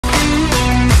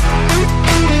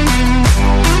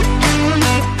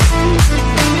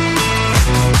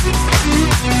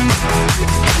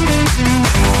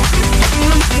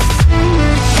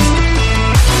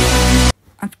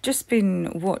I've just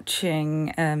been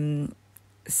watching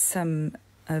some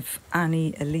of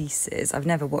Annie Elise's. I've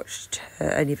never watched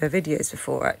any of her videos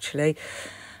before, actually,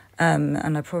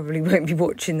 and I probably won't be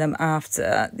watching them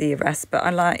after the arrest. But I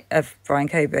like of Brian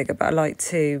Koberger, but I like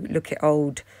to look at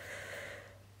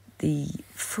the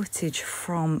footage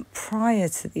from prior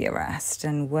to the arrest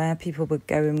and where people were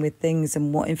going with things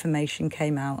and what information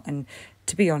came out. And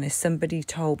to be honest, somebody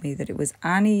told me that it was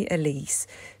Annie Elise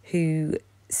who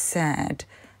said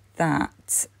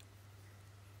that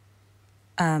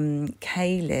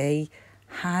Kaylee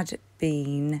had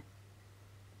been,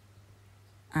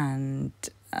 and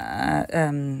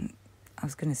I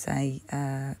was going to say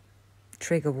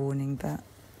trigger warning, but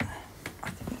I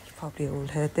think you've probably all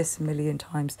heard this a million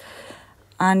times.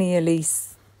 Annie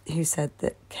Elise, who said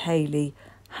that Kaylee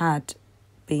had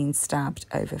been stabbed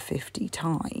over 50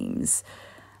 times.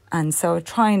 And so I'm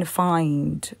trying to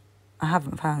find, I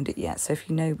haven't found it yet, so if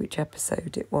you know which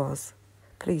episode it was,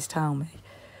 please tell me,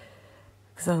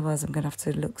 because otherwise I'm going to have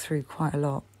to look through quite a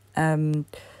lot.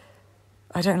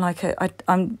 I don't like it.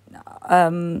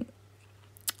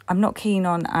 I'm not keen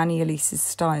on Annie Elise's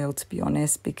style, to be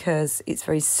honest, because it's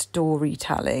very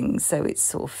storytelling, so it's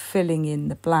sort of filling in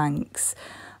the blanks.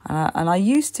 And I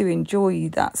used to enjoy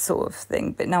that sort of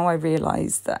thing, but now I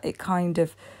realise that it kind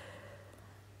of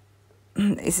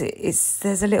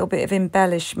there's a little bit of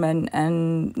embellishment,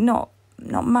 and not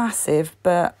massive,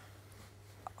 but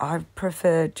I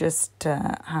prefer just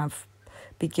to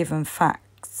be given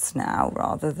facts now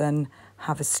rather than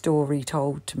have a story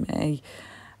told to me.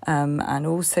 And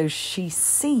also she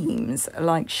seems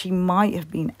like she might have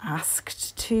been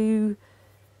asked to,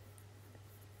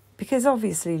 because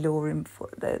obviously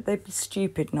they'd be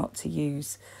stupid not to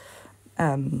use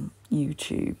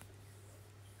YouTube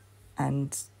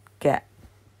and get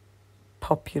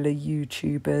popular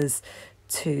YouTubers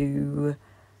to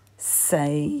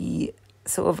say,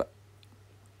 sort of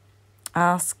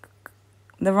ask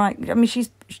the right, I mean, she's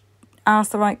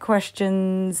asked the right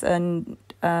questions and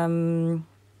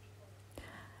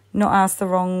not ask the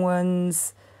wrong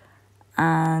ones,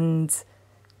 and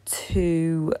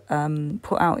to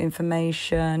put out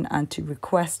information and to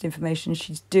request information.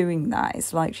 She's doing that.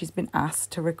 It's like she's been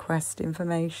asked to request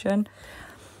information.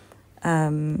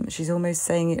 She's almost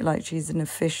saying it like she's an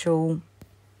official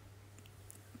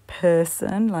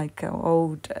person, like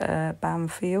old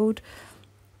Banfield.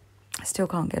 I still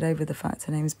can't get over the fact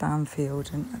her name's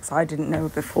Banfield, and cause I didn't know her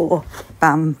before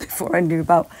I knew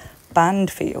about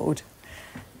Banfield.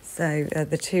 So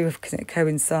the two have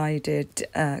coincided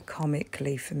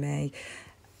comically for me,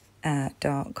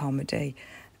 dark comedy.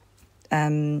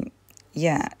 So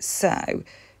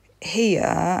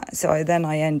here, then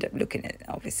I end up looking at,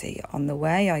 obviously on the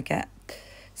way I get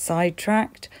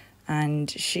sidetracked, and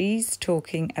she's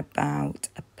talking about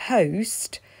a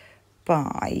post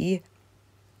by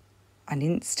an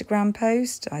Instagram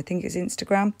post, I think it's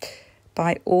Instagram,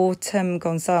 by Autumn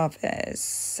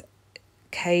Gonzalez,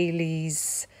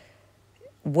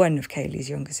 one of Kaylee's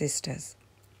younger sisters.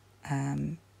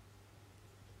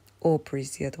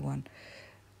 Aubrey's the other one.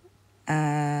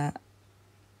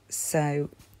 So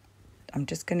I'm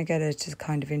just going to get her to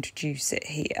kind of introduce it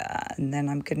here, and then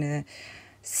I'm going to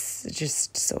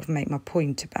just sort of make my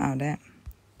point about it.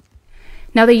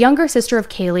 Now, the younger sister of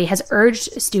Kaylee has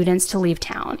urged students to leave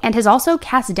town and has also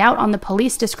cast doubt on the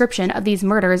police description of these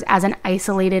murders as an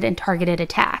isolated and targeted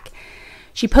attack.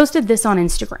 She posted this on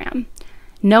Instagram.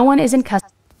 No one is in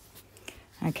custody.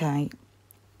 Okay.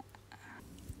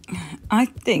 I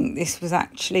think this was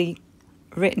actually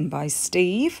written by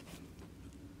Steve,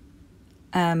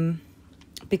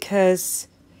 because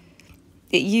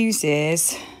it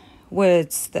uses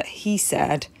words that he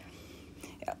said.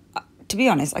 To be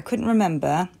honest, I couldn't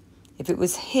remember if it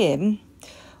was him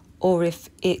or if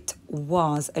it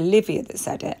was Olivia that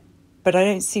said it, but I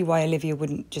don't see why Olivia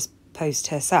wouldn't just post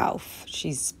herself.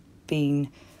 She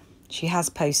has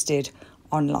posted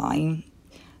online,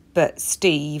 but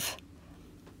Steve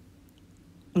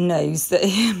knows that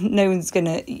no one's going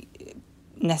to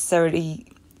necessarily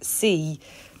see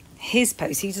his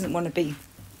post. He doesn't want to be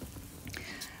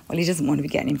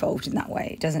getting involved in that way.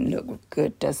 It doesn't look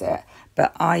good, does it?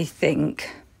 But I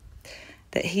think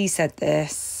that he said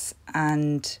this,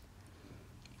 and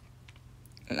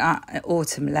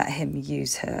Autumn let him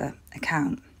use her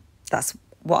account. That's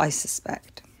what I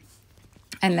suspect.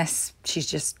 Unless she's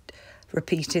just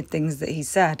repeated things that he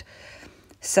said.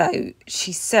 So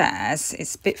she says,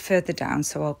 it's a bit further down,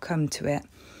 so I'll come to it.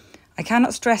 I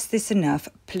cannot stress this enough.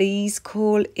 Please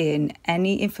call in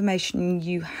any information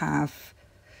you have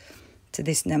to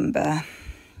this number.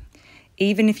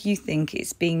 even if you think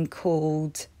it's being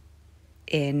called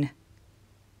in,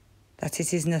 that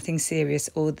it is nothing serious,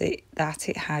 or that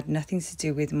it had nothing to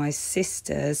do with my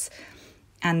sisters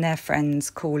and their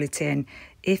friends, call it in.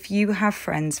 If you have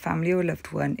friends, family or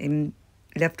loved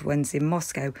ones in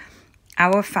Moscow,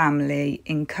 our family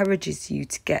encourages you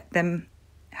to get them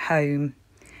home.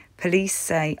 Police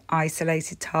say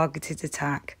isolated, targeted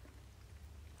attack.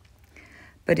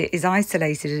 But it is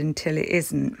isolated until it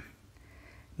isn't.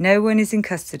 No one is in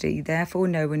custody, therefore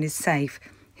no one is safe.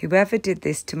 Whoever did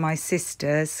this to my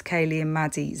sisters, Kaylee and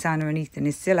Maddie, Xana and Ethan,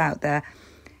 is still out there.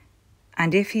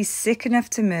 And if he's sick enough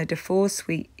to murder 4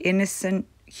 sweet, innocent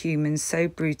humans so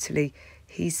brutally,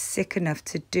 he's sick enough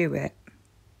to do it.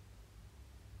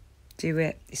 Do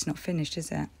it. It's not finished,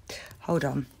 is it? Hold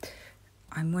on.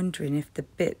 I'm wondering if the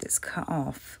bit that's cut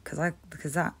off,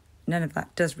 because none of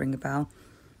that does ring a bell.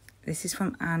 This is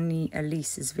from Annie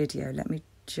Elise's video. Let me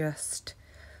just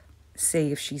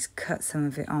see if she's cut some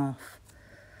of it off.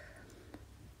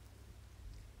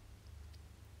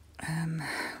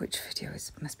 Which video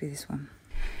must be this one.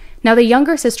 Now, the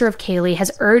younger sister of Kaylee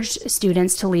has urged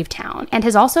students to leave town and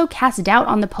has also cast doubt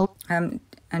on the police. And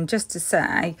just to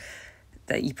say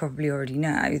that you probably already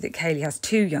know that Kaylee has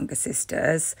 2 younger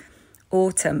sisters,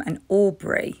 Autumn and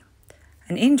Aubrey.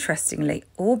 And interestingly,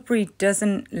 Aubrey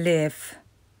doesn't live...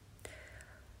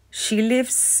 She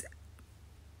lives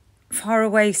far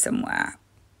away somewhere.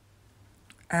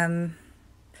 Her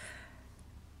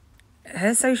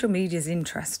social media is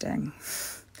interesting.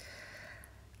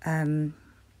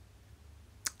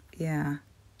 Yeah,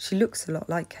 she looks a lot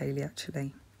like Kaylee,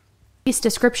 actually.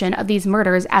 Description of these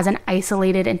murders as an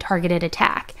isolated and targeted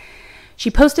attack. She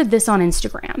posted this on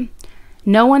Instagram.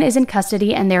 No one is in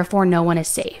custody and therefore no one is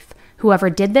safe. Whoever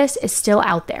did this is still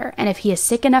out there, and if he is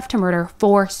sick enough to murder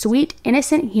 4 sweet,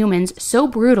 innocent humans so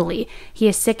brutally, he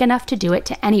is sick enough to do it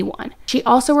to anyone. She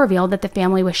also revealed that the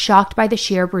family was shocked by the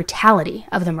sheer brutality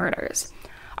of the murders.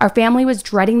 Our family was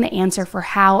dreading the answer for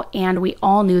how, and we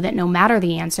all knew that no matter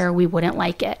the answer, we wouldn't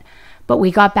like it. But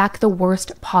we got back the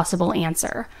worst possible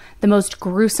answer, the most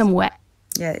gruesome way.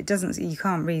 Yeah, you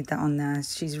can't read that on there.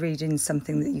 She's reading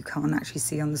something that you can't actually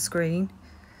see on the screen.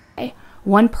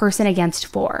 1 person against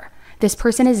 4. This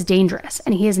person is dangerous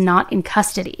and he is not in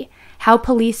custody. How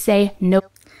police say no.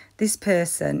 This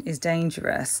person is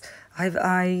dangerous. Did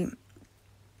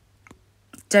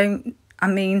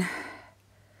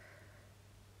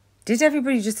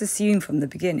everybody just assume from the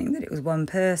beginning that it was 1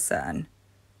 person?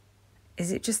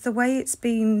 Is it just the way it's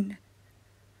been?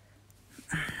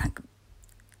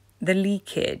 The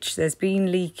leakage. There's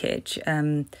been leakage.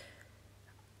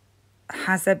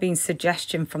 Has there been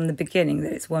suggestion from the beginning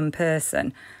that it's 1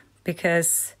 person?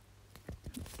 Because,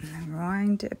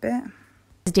 rewind it a bit.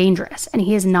 Is dangerous and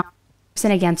he is not.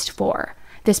 Person against 4.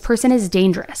 This person is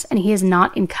dangerous and he is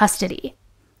not in custody.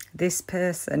 This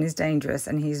person is dangerous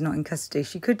and he's not in custody.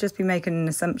 She could just be making an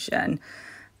assumption.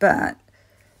 But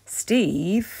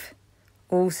Steve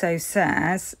also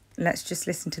says, let's just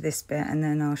listen to this bit and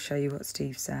then I'll show you what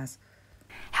Steve says.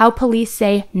 How police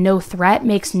say no threat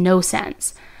makes no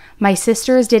sense. My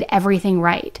sisters did everything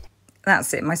right.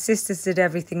 That's it. My sisters did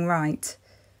everything right.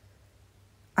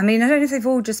 I mean, I don't know if they've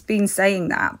all just been saying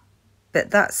that,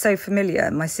 but that's so familiar.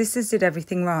 My sisters did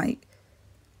everything right.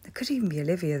 There could even be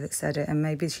Olivia that said it, and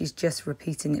maybe she's just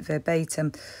repeating it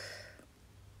verbatim.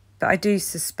 But I do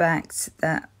suspect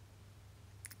that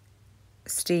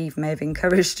Steve may have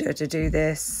encouraged her to do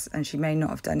this, and she may not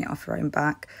have done it off her own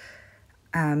back.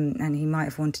 And he might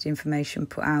have wanted information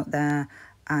put out there,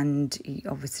 and he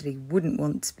obviously wouldn't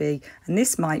want to be. And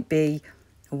this might be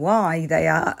why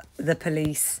the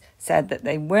police said that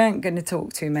they weren't going to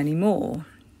talk to him anymore,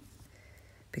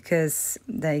 because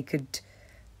they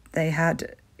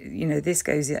had, this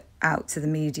goes out to the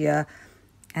media,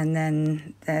 and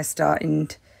then they're starting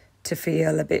to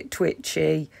feel a bit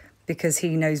twitchy because he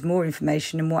knows more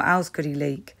information, and what else could he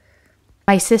leak?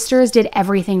 My sisters did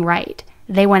everything right.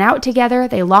 They went out together,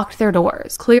 they locked their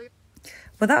doors. Clear.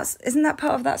 Well, isn't that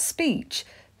part of that speech?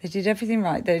 They did everything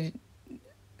right.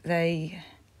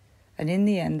 And in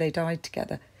the end, they died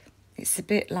together. It's a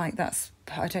bit like I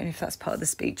don't know if that's part of the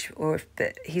speech,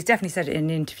 but he's definitely said it in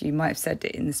an interview. Might have said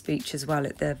it in the speech as well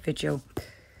at the vigil.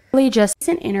 Just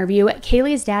in an interview,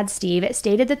 Kaylee's dad, Steve,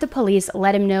 stated that the police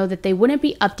let him know that they wouldn't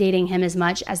be updating him as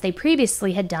much as they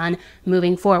previously had done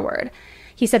moving forward.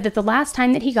 He said that the last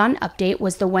time that he got an update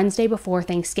was the Wednesday before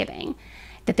Thanksgiving,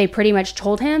 that they pretty much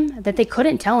told him that they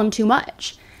couldn't tell him too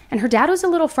much. And her dad was a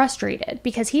little frustrated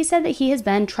because he said that he has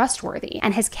been trustworthy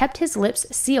and has kept his lips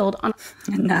sealed on.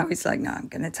 And now he's like, no, I'm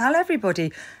going to tell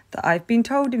everybody that I've been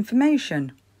told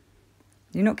information.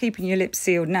 You're not keeping your lips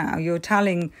sealed now. You're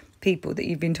telling people that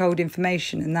you've been told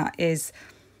information and that is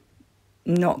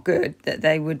not good, that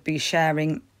they would be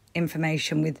sharing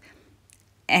information with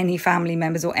any family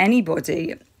members or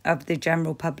anybody of the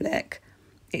general public.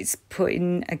 It's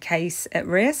putting a case at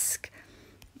risk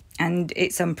and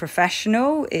it's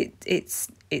unprofessional. It's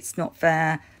not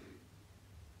fair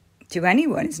to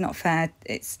anyone. It's not fair.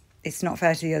 It's not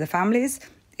fair to the other families.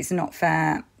 It's not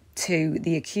fair to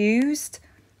the accused.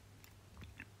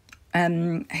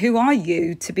 Who are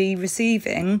you to be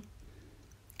receiving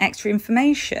extra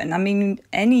information? I mean,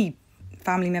 any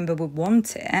family member would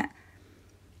want it,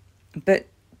 but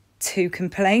to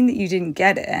complain that you didn't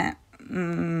get it,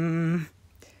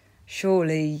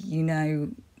 surely you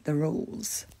know the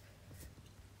rules.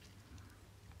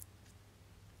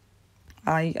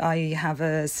 I have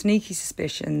a sneaky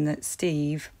suspicion that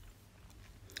Steve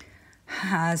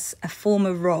has a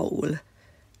former role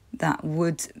that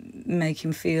would make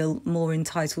him feel more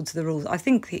entitled to the rules. I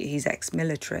think he's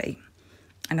ex-military,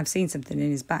 and I've seen something in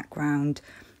his background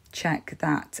check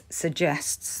that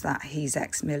suggests that he's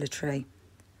ex-military.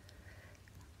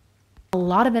 A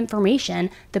lot of information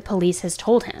the police has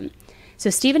told him. So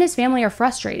Steve and his family are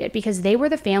frustrated because they were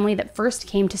the family that first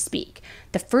came to speak,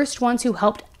 the first ones who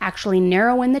helped actually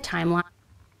narrow in the timeline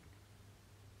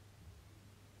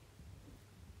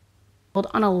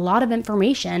on a lot of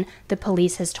information the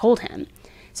police has told him.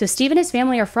 So Steve and his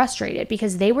family are frustrated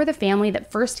because they were the family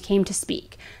that first came to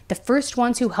speak, the first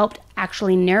ones who helped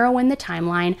actually narrow in the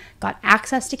timeline, got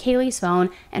access to Kaylee's phone,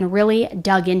 and really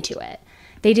dug into it.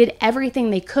 They did everything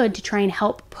they could to try and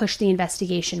help push the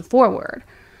investigation forward.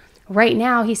 Right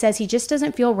now, he says he just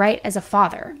doesn't feel right as a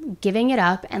father, giving it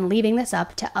up and leaving this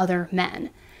up to other men.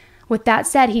 With that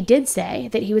said, he did say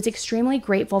that he was extremely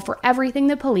grateful for everything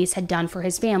the police had done for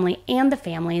his family and the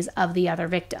families of the other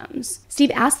victims.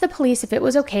 Steve asked the police if it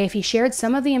was okay if he shared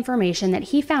some of the information that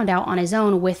he found out on his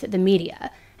own with the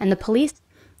media, and the police...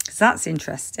 So that's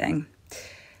interesting.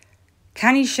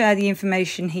 Can he share the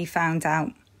information he found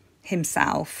out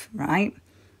himself, right?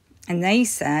 And they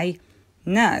say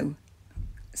no.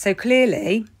 So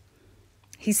clearly,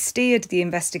 he's steered the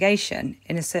investigation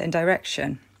in a certain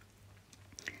direction,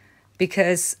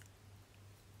 because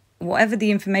whatever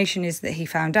the information is that he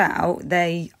found out,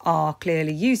 they are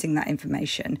clearly using that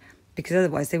information, because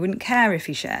otherwise they wouldn't care if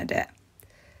he shared it.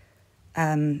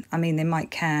 I mean, they might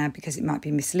care because it might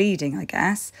be misleading, I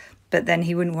guess, but then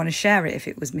he wouldn't want to share it if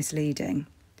it was misleading.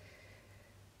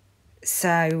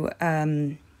 So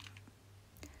I'm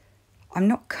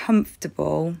not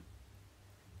comfortable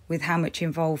with how much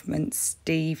involvement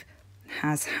Steve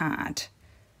has had.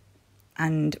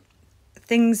 And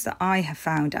things that I have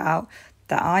found out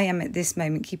that I am at this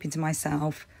moment keeping to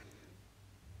myself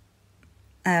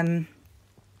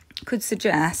could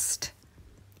suggest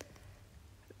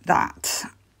that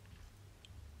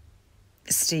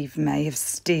Steve may have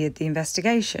steered the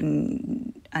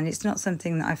investigation, and it's not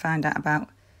something that I found out about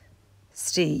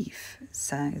Steve,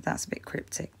 so that's a bit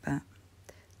cryptic, but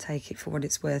take it for what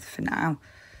it's worth for now.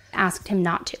 Asked him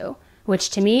not to, which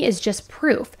to me is just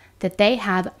proof that they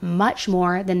have much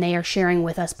more than they are sharing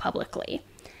with us publicly.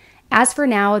 As for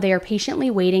now, they are patiently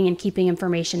waiting and keeping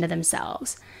information to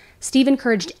themselves. Steve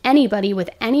encouraged anybody with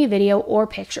any video or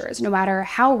pictures, no matter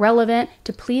how relevant,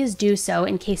 to please do so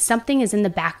in case something is in the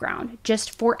background,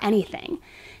 just for anything.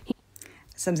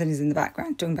 Something is in the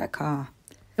background, talking about a car.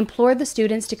 Implored the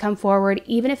students to come forward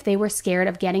even if they were scared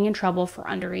of getting in trouble for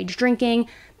underage drinking,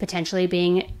 potentially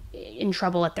being in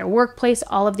trouble at their workplace,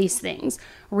 all of these things,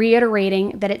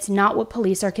 reiterating that it's not what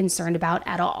police are concerned about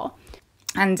at all.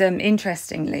 And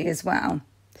interestingly as well,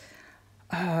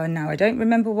 no, I don't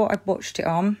remember what I've watched it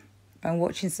on.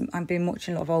 I've been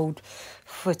watching a lot of old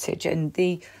footage, and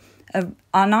and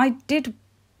I did,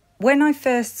 when I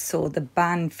first saw the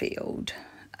Banfield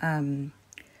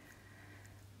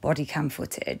body cam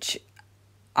footage,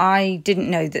 I didn't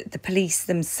know that the police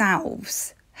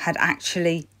themselves had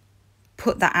actually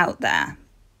put that out there.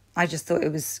 I just thought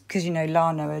it was because, you know,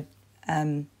 Lana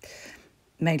had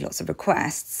made lots of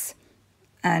requests,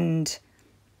 and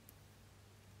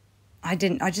I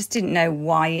just didn't know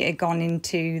why it had gone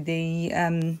into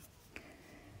the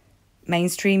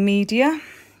mainstream media,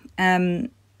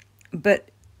 but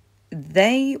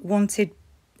they wanted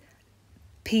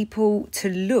people to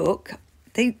look.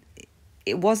 If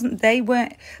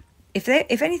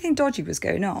anything dodgy was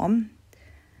going on,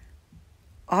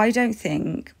 I don't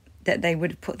think that they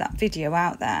would have put that video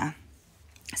out there.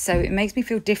 So it makes me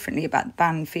feel differently about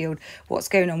Banfield, what's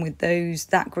going on with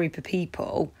that group of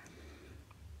people.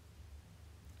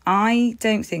 I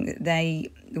don't think that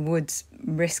they would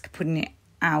risk putting it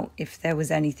out if there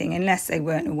was anything, unless they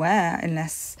weren't aware,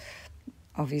 unless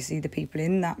obviously the people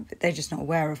in that, but they're just not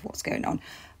aware of what's going on.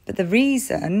 But the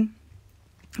reason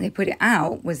they put it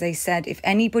out was they said if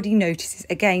anybody notices,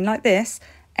 again like this,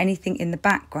 anything in the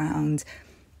background,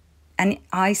 and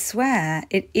I swear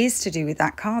it is to do with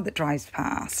that car that drives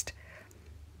past.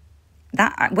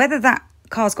 That whether that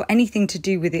car's got anything to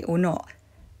do with it or not,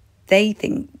 they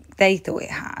thought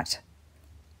it had.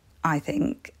 I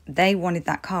think they wanted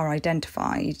that car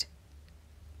identified.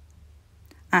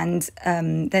 And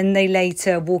then they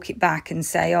later walk it back and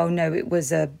say, oh no, it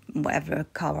was a whatever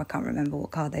car. I can't remember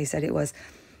what car they said it was.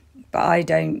 But I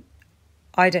don't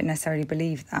necessarily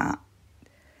believe that.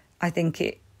 I think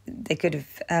they could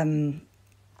have,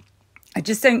 I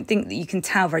just don't think that you can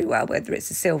tell very well whether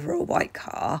it's a silver or white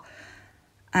car.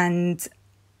 And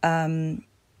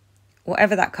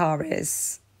whatever that car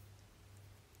is,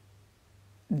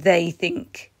 they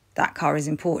think that car is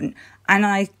important. And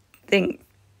I think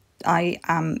I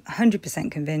am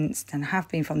 100% convinced, and have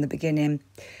been from the beginning,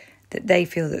 that they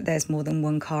feel that there's more than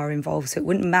one car involved. So it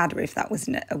wouldn't matter if that was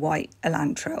a white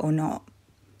Elantra or not.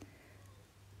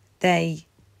 They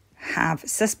have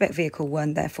suspect vehicle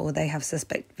 1, therefore they have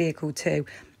suspect vehicle 2.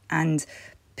 And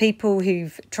people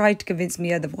who've tried to convince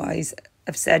me otherwise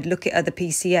have said, look at other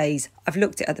PCAs. I've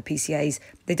looked at other PCAs.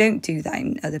 They don't do that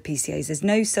in other PCAs. There's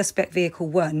no suspect vehicle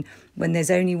 1 when there's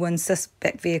only one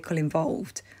suspect vehicle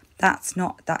involved. That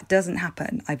doesn't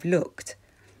happen. I've looked.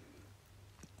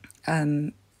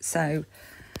 So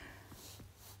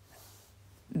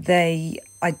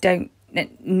I don't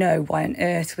know why on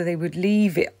earth they would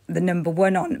leave it the number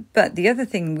 1 on. But the other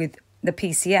thing with the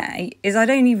PCA is I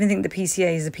don't even think the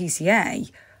PCA is a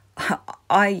PCA.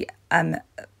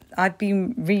 I've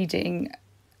been reading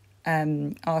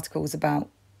articles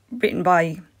written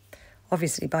by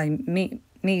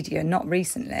media, not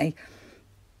recently,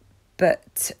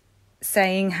 but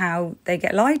saying how they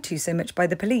get lied to so much by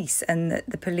the police, and that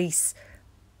the police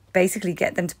basically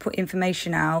get them to put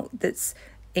information out that's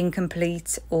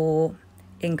incomplete or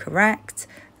incorrect.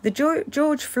 The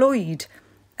George Floyd,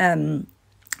 I'll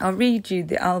read you,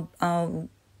 I'll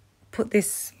put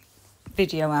this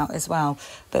video out as well,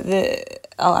 but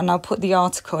and I'll put the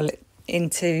article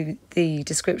into the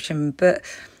description. But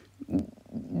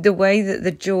the way that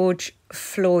the George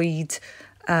Floyd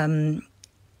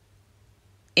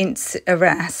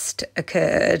arrest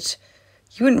occurred,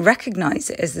 you wouldn't recognise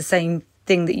it as the same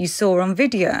thing that you saw on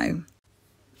video.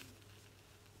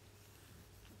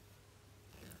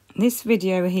 This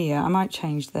video here, I might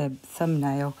change the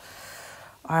thumbnail.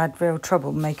 I had real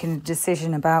trouble making a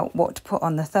decision about what to put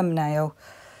on the thumbnail,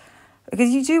 because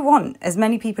you do want as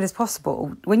many people as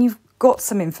possible. When you've got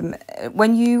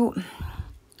when you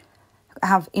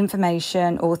have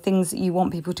information or things that you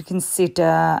want people to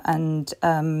consider, and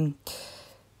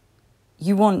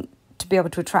you want to be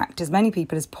able to attract as many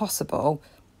people as possible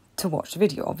to watch the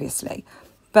video, obviously.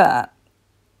 But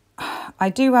I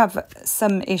do have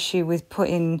some issue with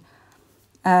putting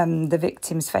the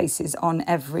victims' faces on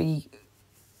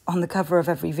the cover of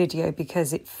every video,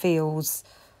 because it feels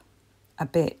a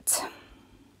bit,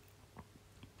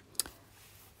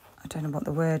 I don't know what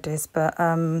the word is, but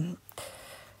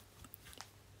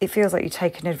it feels like you're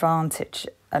taking advantage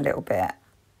a little bit,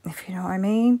 if you know what I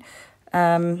mean.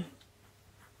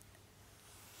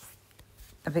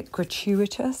 A bit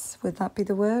gratuitous, would that be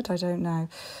the word? I don't know.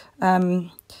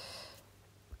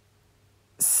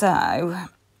 So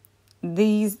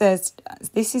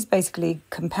this is basically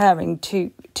comparing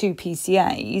two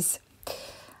PCAs,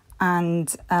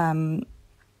 and so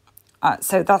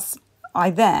I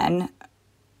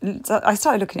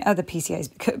started looking at other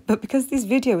PCAs, but because this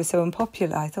video was so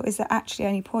unpopular, I thought, is there actually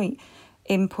any point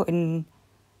in putting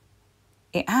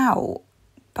it out?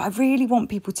 But I really want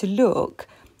people to look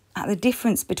at the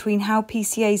difference between how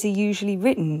PCAs are usually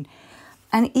written.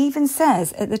 And it even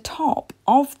says at the top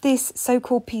of this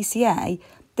so-called PCA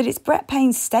that it's Brett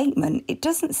Payne's statement. It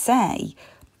doesn't say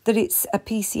that it's a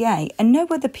PCA, and no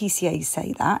other PCAs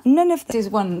say that. None of this is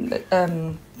one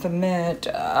for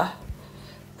murder,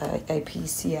 a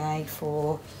PCA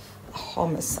for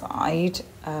homicide.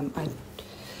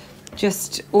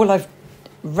 All I've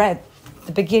read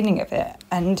the beginning of it,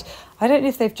 and I don't know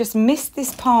if they've just missed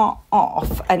this part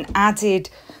off and added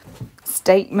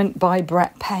statement by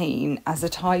Brett Payne as a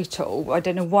title. I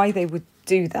don't know why they would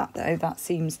do that, though. That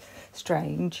seems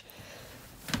strange.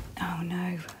 Oh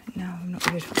no, I'm not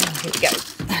good. Oh, here we go.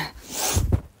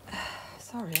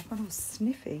 Sorry, I've got all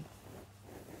sniffy.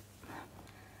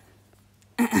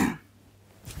 So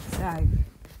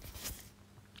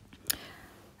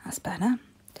that's better.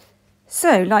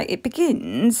 So, like, it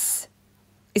begins.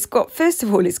 First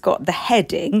of all, it's got the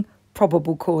heading,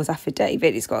 probable cause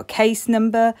affidavit. It's got a case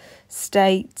number,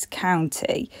 state,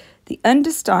 county. The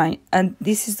undersigned, and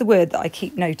this is the word that I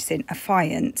keep noticing,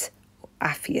 affiant,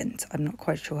 I'm not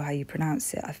quite sure how you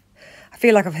pronounce it. I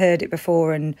feel like I've heard it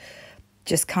before and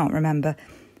just can't remember.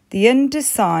 The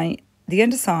undersigned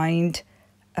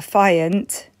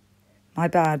affiant, my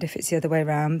bad if it's the other way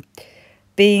around,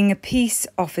 being a peace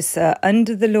officer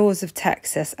under the laws of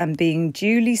Texas and being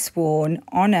duly sworn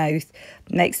on oath,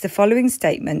 makes the following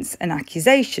statements and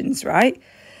accusations, right?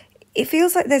 It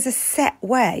feels like there's a set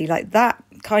way, like that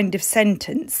kind of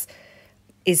sentence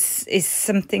is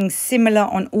something similar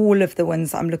on all of the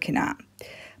ones that I'm looking at.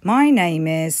 My name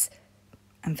is,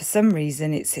 and for some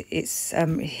reason it's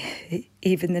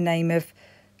even the name of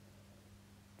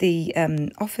the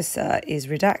officer is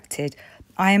redacted.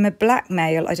 I am a black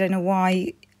male. I don't know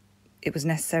why it was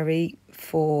necessary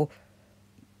for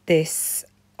this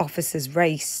officer's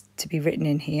race to be written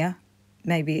in here.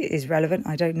 Maybe it is relevant,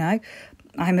 I don't know.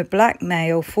 I'm a black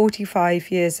male, 45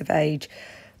 years of age.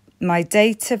 My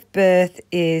date of birth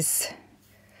is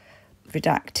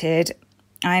redacted.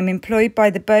 I am employed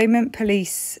by the Beaumont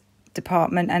Police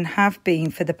Department and have been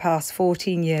for the past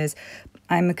 14 years.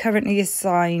 I am currently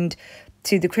assigned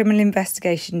to the Criminal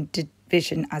Investigation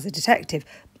Division as a detective.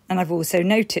 And I've also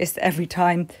noticed that every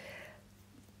time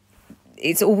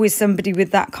it's always somebody with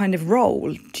that kind of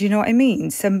role. Do you know what I mean?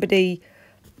 Somebody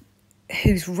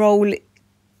whose role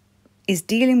is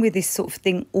dealing with this sort of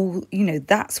thing. All, you know,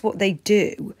 that's what they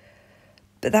do.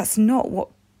 But that's not what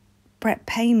Brett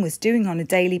Payne was doing on a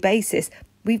daily basis.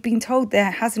 We've been told there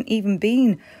hasn't even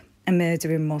been a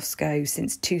murder in Moscow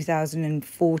since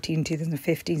 2014,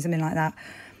 2015, something like that.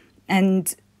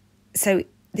 And so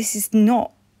this is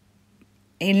not,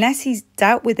 unless he's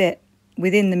dealt with it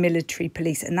within the military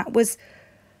police, and that was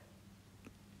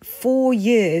 4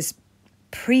 years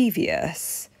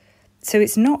previous. So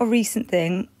it's not a recent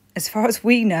thing, as far as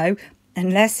we know,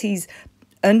 unless he's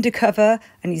undercover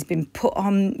and he's been put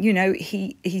on, you know,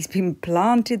 he's been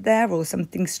planted there or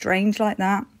something strange like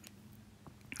that,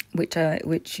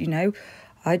 which you know,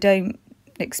 I don't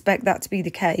expect that to be the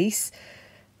case.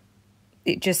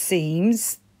 It just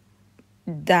seems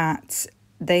that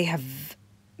they have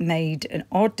made an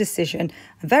odd decision,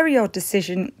 a very odd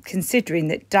decision, considering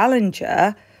that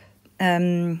Dallinger,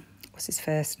 what's his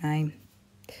first name?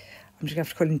 I'm just going to have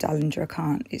to call him Dallinger. I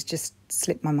can't. It's just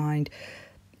slipped my mind.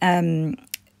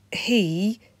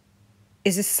 He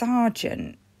is a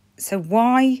sergeant. So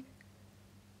why?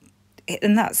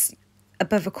 And that's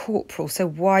above a corporal. So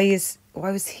why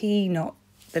was he not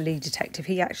the lead detective?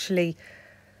 He actually,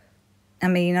 I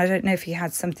mean, I don't know if he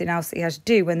had something else that he had to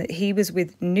do when he was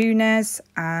with Nunes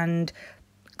and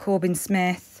Corbin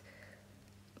Smith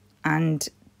and,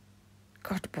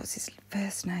 God, what's his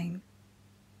first name?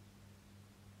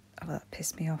 Oh, that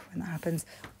pissed me off when that happens,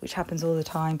 which happens all the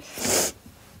time.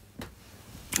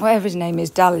 Whatever his name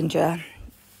is, Dallinger.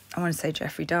 I want to say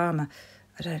Jeffrey Dahmer.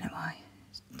 I don't know why.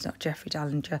 It's not Jeffrey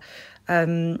Dallinger.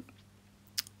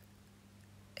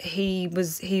 He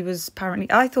was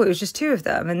apparently, I thought it was just two of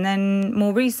them, and then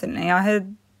more recently I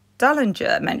heard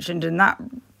Dallinger mentioned, and that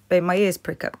made my ears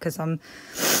prick up because I'm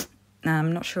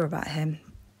not sure about him,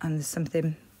 and there's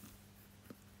something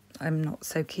I'm not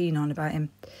so keen on about him,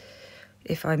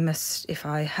 if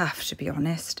I have to be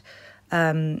honest.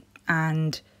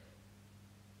 And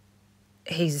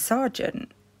he's a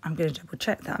sergeant. I'm going to double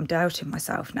check that. I'm doubting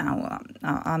myself now.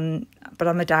 But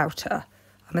I'm a doubter.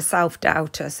 I'm a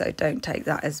self-doubter, so don't take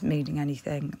that as meaning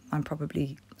anything. I'm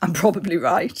probably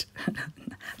right. I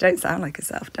don't sound like a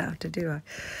self-doubter, do I?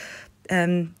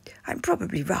 I'm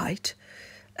probably right.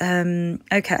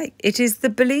 Okay, it is the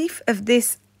belief of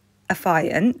this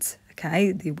affiant,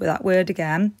 okay, that word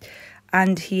again,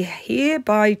 and he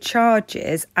hereby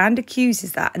charges and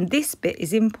accuses that, and this bit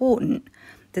is important,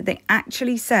 that they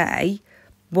actually say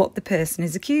what the person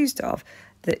is accused of.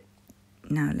 That,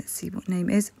 now let's see what name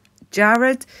it is.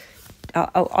 Jared,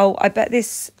 I bet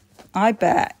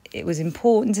it was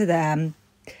important to them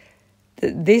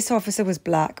that this officer was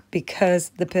black because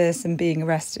the person being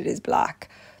arrested is black.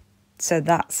 So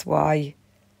that's why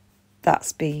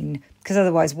that's been, because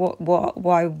otherwise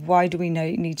why do we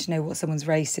need to know what someone's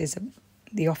race is,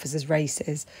 the officer's race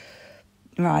is,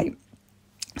 right?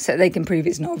 So they can prove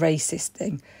it's not a racist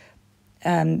thing.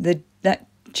 That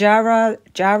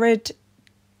Jared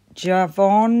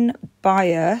Javon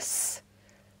Bias,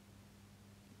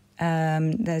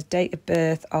 there's date of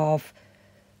birth of,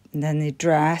 and then the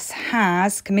address,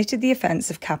 has committed the offence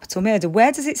of capital murder.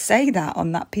 Where does it say that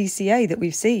on that PCA that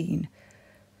we've seen?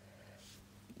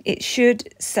 It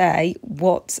should say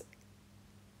what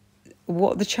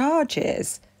the charge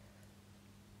is.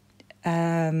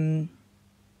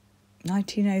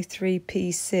 1903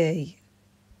 PC.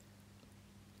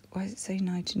 Why does it say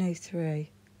 1903?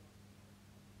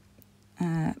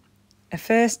 A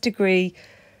first degree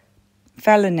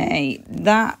felony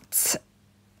that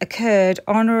occurred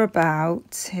on or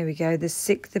about, here we go, the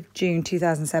 6th of June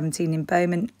 2017 in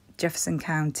Beaumont, Jefferson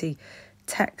County,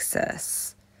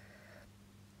 Texas.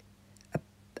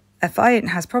 Affiant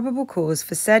has probable cause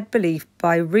for said belief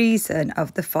by reason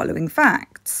of the following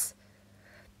facts.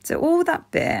 So all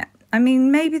that bit, I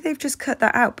mean, maybe they've just cut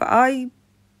that out, but I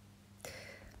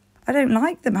don't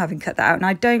like them having cut that out, and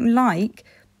I don't like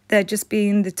there just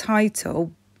being the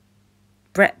title,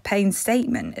 Brett Payne's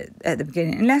statement at the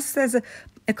beginning, unless there's a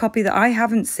copy that I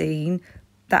haven't seen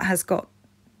that has got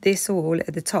this all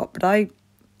at the top. But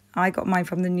I got mine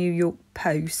from the New York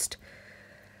Post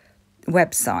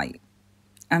website,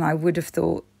 and I would have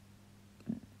thought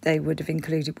they would have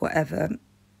included whatever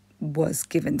was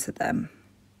given to them.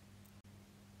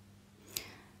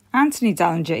 Anthony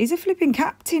Dallinger, he's a flipping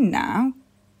captain now.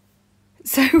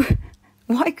 So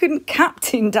why couldn't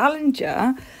Captain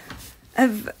Dallinger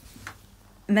have...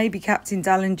 Maybe Captain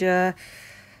Dallinger...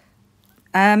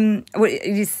 I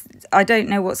don't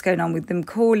know what's going on with them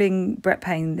calling Brett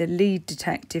Payne the lead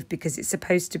detective, because it's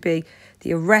supposed to be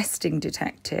the arresting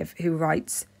detective who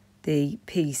writes the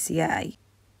PCA.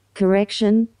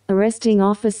 Correction, arresting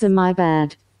officer, my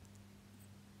bad.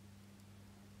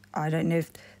 I don't know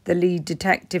if the lead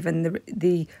detective and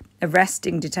the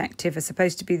arresting detective are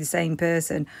supposed to be the same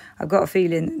person. I've got a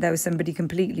feeling that there was somebody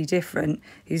completely different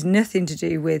who's nothing to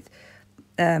do with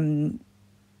MPD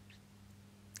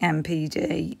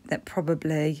that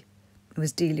probably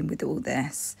was dealing with all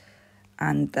this,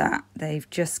 and that they've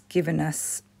just given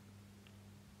us,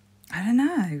 I don't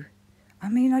know. I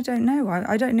mean, I don't know.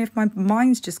 I don't know if my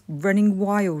mind's just running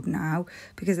wild now,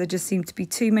 because there just seem to be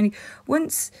too many.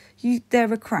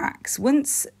 There are cracks.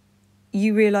 Once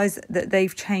you realise that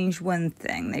they've changed one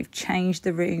thing, they've changed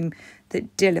the room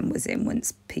that Dylan was in.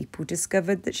 Once people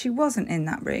discovered that she wasn't in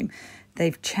that room,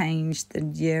 they've changed the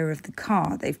year of the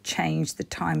car. They've changed the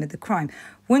time of the crime.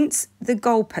 Once the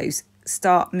goalposts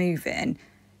start moving,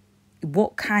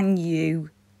 what can you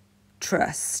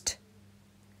trust?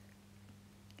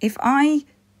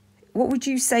 What would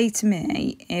you say to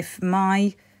me if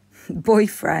my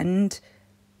boyfriend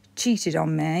cheated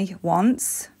on me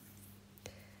once,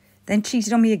 then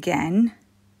cheated on me again,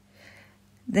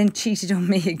 then cheated on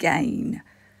me again?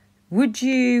 Would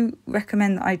you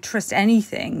recommend that I trust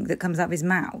anything that comes out of his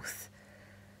mouth?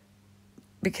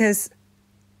 Because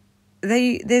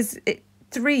there's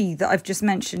 3 that I've just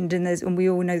mentioned, and we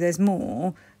all know there's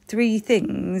more. 3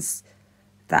 things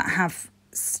that have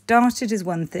started as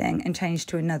one thing and changed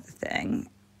to another thing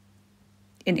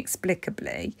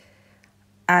inexplicably,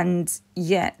 and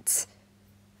yet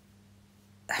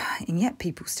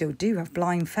people still do have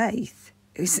blind faith.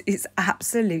 It's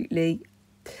absolutely,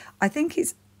 I think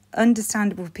it's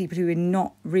understandable for people who are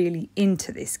not really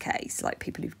into this case, like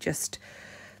people who've just,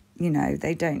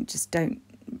 they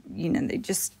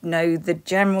just know the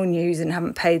general news and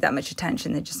haven't paid that much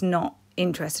attention. They're just not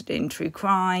interested in true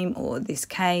crime or this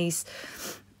case,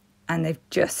 and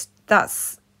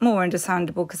that's more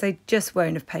understandable, because they just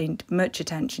won't have paid much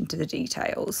attention to the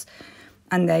details,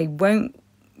 and they won't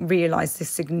realise the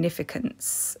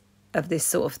significance of this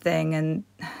sort of thing.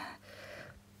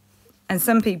 And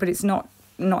some people, it's not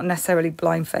necessarily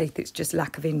blind faith, it's just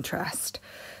lack of interest,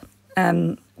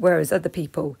 whereas other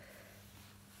people,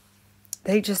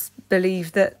 they just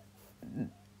believe that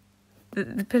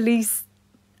the police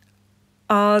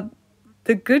are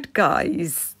the good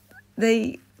guys.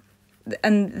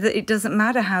 And that it doesn't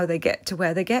matter how they get to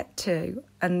where they get to.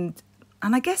 And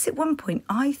I guess at one point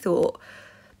I thought,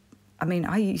 I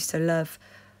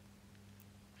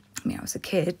was a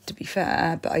kid, to be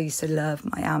fair, but I used to love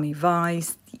Miami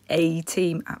Vice, the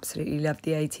A-Team, absolutely loved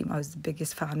the A-Team. I was the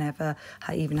biggest fan ever.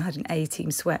 I even had an A-Team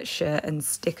sweatshirt and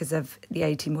stickers of the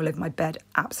A-Team all over my bed,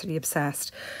 absolutely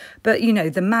obsessed. But,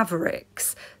 the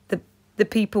Mavericks, the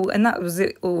people, and that was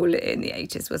it all in the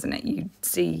 80s, wasn't it? You'd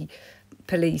see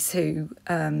police who,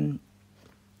 and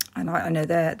I know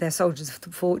they're soldiers of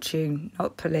fortune,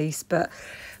 not police, but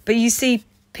you see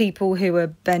people who are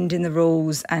bending the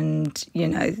rules, and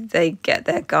they get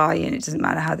their guy, and it doesn't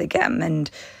matter how they get them,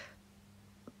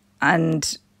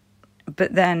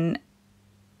 but then,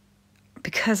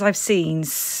 because I've seen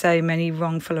so many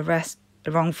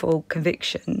wrongful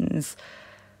convictions,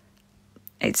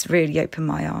 it's really opened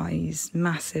my eyes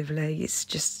massively. It's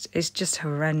just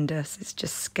horrendous. It's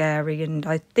just scary. And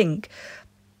I think,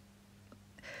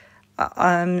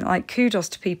 kudos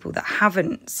to people that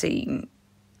haven't seen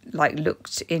like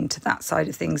looked into that side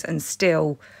of things and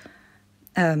still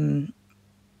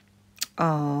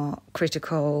are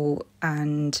critical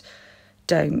and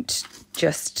don't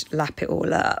just lap it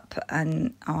all up,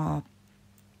 and are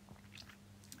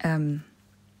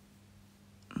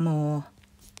more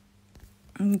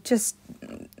just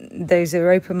those who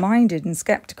are open-minded and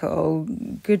sceptical.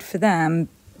 Good for them,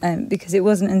 because it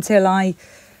wasn't until I've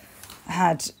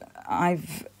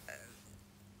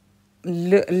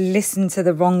listened to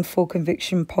the wrongful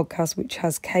conviction podcast, which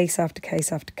has case after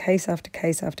case after case after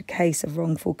case after case of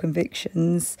wrongful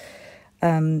convictions,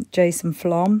 Jason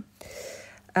Flom,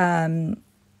 and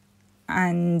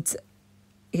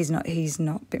he's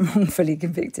not been wrongfully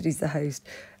convicted, he's the host,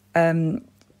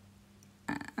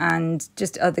 and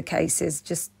just other cases.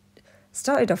 Just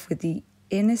started off with the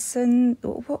innocent,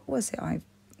 what was it,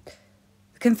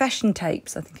 the confession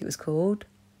tapes, I think it was called.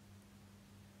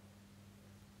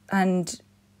 And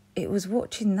it was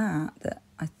watching that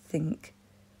I think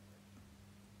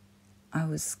I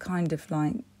was kind of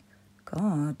like,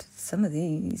 God, some of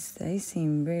these, they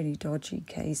seem really dodgy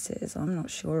cases. I'm not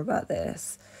sure about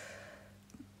this.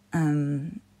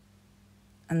 And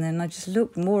then I just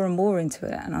looked more and more into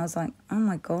it, and I was like, oh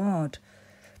my God,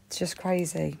 it's just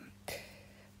crazy.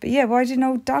 But yeah, why didn't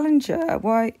old Dallinger?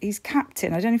 Why, he's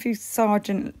captain. I don't know if he was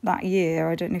sergeant that year.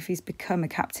 I don't know if he's become a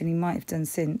captain. He might have done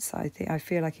since. I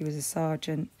feel like he was a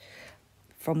sergeant.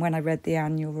 From when I read the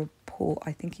annual report,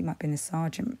 I think he might have been a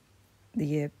sergeant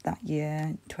that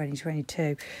year,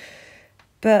 2022.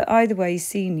 But either way, he's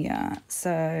senior.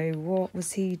 So what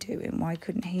was he doing? Why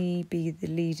couldn't he be the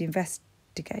lead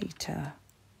investigator?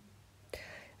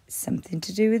 Something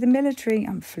to do with the military.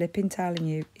 I'm flipping telling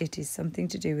you, it is something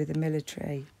to do with the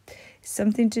military. It's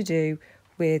something to do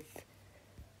with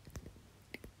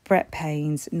Brett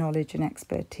Payne's knowledge and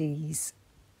expertise,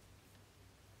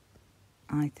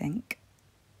 I think.